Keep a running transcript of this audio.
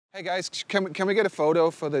Hey guys, can we get a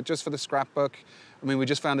photo for just for the scrapbook? I mean, we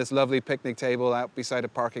just found this lovely picnic table out beside a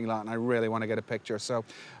parking lot and I really want to get a picture. So,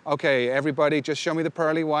 okay, everybody just show me the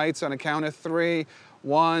pearly whites on a count of 3.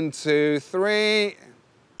 1, 2, 3.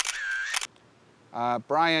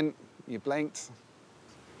 Brian, you blinked.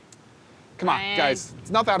 Come on, guys,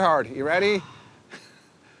 it's not that hard. You ready?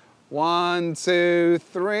 1, 2,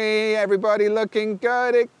 3. Everybody looking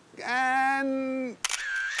good. And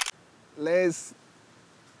Liz.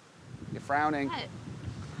 You're frowning. What?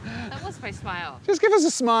 That was my smile. Just give us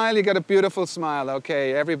a smile. You got a beautiful smile.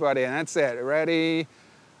 Okay, everybody, and that's it. Ready?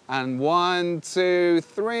 And 1, 2,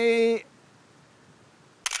 3.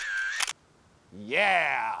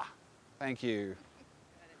 Yeah! Thank you.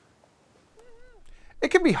 It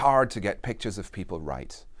can be hard to get pictures of people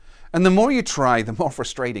right. And the more you try, the more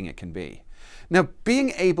frustrating it can be. Now,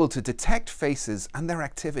 being able to detect faces and their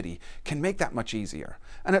activity can make that much easier,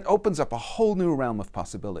 and it opens up a whole new realm of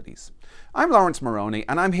possibilities. I'm Lawrence Moroney,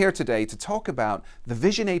 and I'm here today to talk about the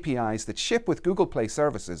vision APIs that ship with Google Play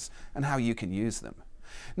services and how you can use them.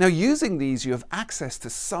 Now, using these, you have access to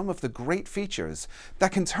some of the great features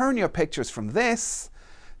that can turn your pictures from this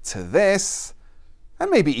to this, and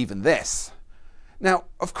maybe even this. Now,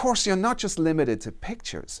 of course, you're not just limited to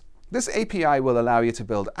pictures. This API will allow you to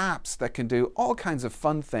build apps that can do all kinds of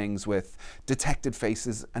fun things with detected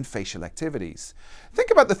faces and facial activities. Think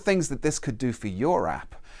about the things that this could do for your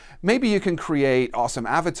app. Maybe you can create awesome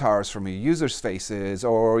avatars from your users' faces,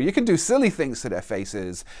 or you can do silly things to their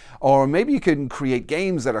faces, or maybe you can create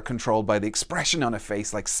games that are controlled by the expression on a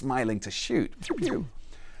face, like smiling to shoot.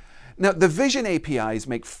 Now, the vision APIs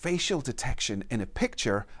make facial detection in a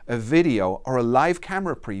picture, a video, or a live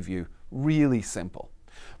camera preview really simple.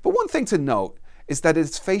 But one thing to note is that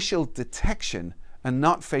it's facial detection and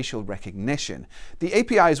not facial recognition. The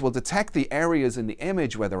APIs will detect the areas in the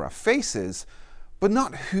image where there are faces, but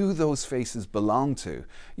not who those faces belong to.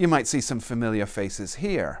 You might see some familiar faces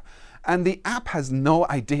here. And the app has no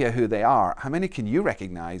idea who they are. How many can you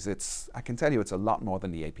recognize? I can tell you it's a lot more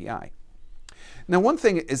than the API. Now, one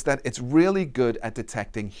thing is that it's really good at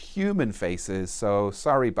detecting human faces, so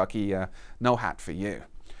sorry, Bucky, no hat for you.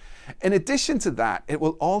 In addition to that, it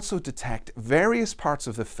will also detect various parts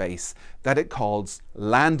of the face that it calls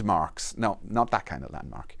landmarks. No, not that kind of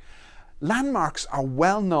landmark. Landmarks are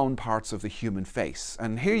well-known parts of the human face,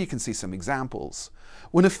 and here you can see some examples.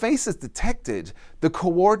 When a face is detected, the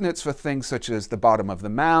coordinates for things such as the bottom of the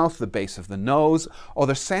mouth, the base of the nose, or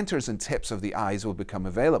the centers and tips of the eyes will become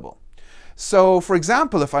available. So, for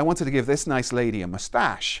example, if I wanted to give this nice lady a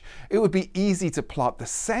moustache, it would be easy to plot the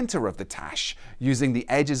center of the tash using the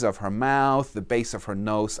edges of her mouth, the base of her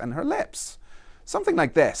nose, and her lips. Something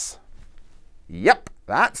like this. Yep,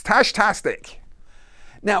 that's tash-tastic.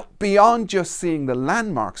 Now, beyond just seeing the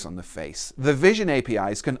landmarks on the face, the vision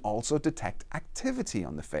APIs can also detect activity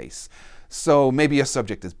on the face. So maybe a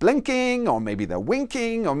subject is blinking, or maybe they're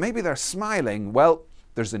winking, or maybe they're smiling. Well,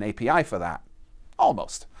 there's an API for that.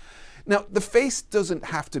 Almost. Now, the face doesn't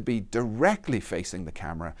have to be directly facing the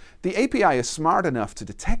camera. The API is smart enough to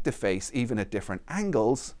detect the face even at different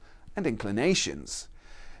angles and inclinations.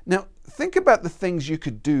 Now, think about the things you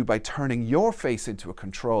could do by turning your face into a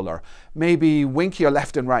controller. Maybe wink your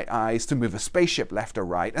left and right eyes to move a spaceship left or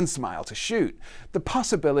right and smile to shoot. The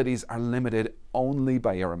possibilities are limited only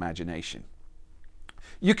by your imagination.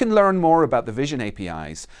 You can learn more about the vision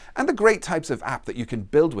APIs and the great types of app that you can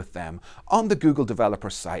build with them on the Google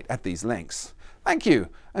Developer site at these links. Thank you,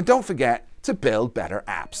 and don't forget to build better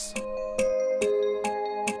apps.